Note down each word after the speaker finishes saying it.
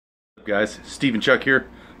Guys, Steve and Chuck here.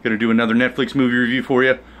 Gonna do another Netflix movie review for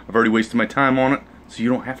you. I've already wasted my time on it, so you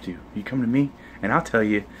don't have to. You come to me, and I'll tell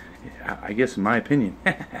you, I guess in my opinion.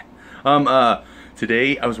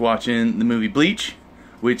 Today I was watching the movie Bleach,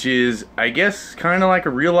 which is, I guess, kind of like a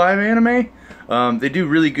real live anime. They do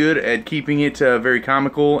really good at keeping it very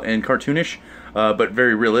comical and cartoonish, but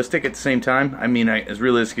very realistic at the same time. I mean, as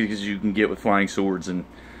realistic as you can get with flying swords and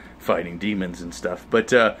fighting demons and stuff.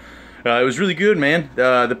 But it was really good, man.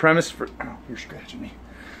 The premise for... Oh, you're scratching me.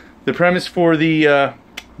 The premise for the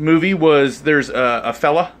movie was there's a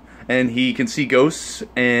fella, and he can see ghosts,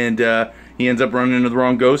 and he ends up running into the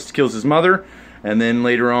wrong ghost, kills his mother, and then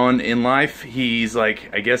later on in life, he's like,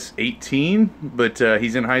 I guess 18, but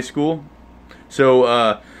he's in high school.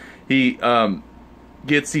 So he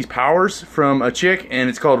gets these powers from a chick, and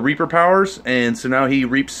it's called Reaper powers, and so now he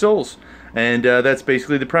reaps souls. And that's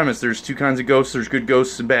basically the premise. There's two kinds of ghosts. There's good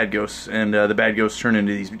ghosts and bad ghosts. And the bad ghosts turn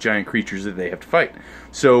into these giant creatures that they have to fight.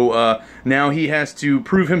 So now he has to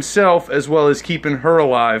prove himself as well as keeping her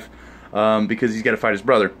alive because he's got to fight his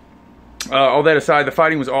brother. All that aside, the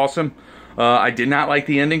fighting was awesome. I did not like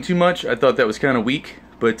the ending too much. I thought that was kind of weak.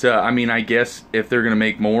 But, I mean, I guess if they're going to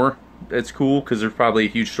make more, that's cool because there's probably a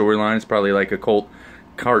huge storyline. It's probably like a cult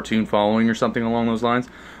cartoon following or something along those lines.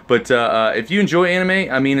 But if you enjoy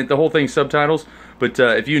anime, I mean, the whole thing's subtitles, but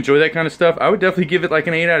if you enjoy that kind of stuff, I would definitely give it like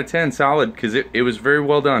an 8 out of 10 solid, because it was very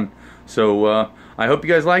well done. So I hope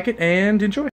you guys like it and enjoy.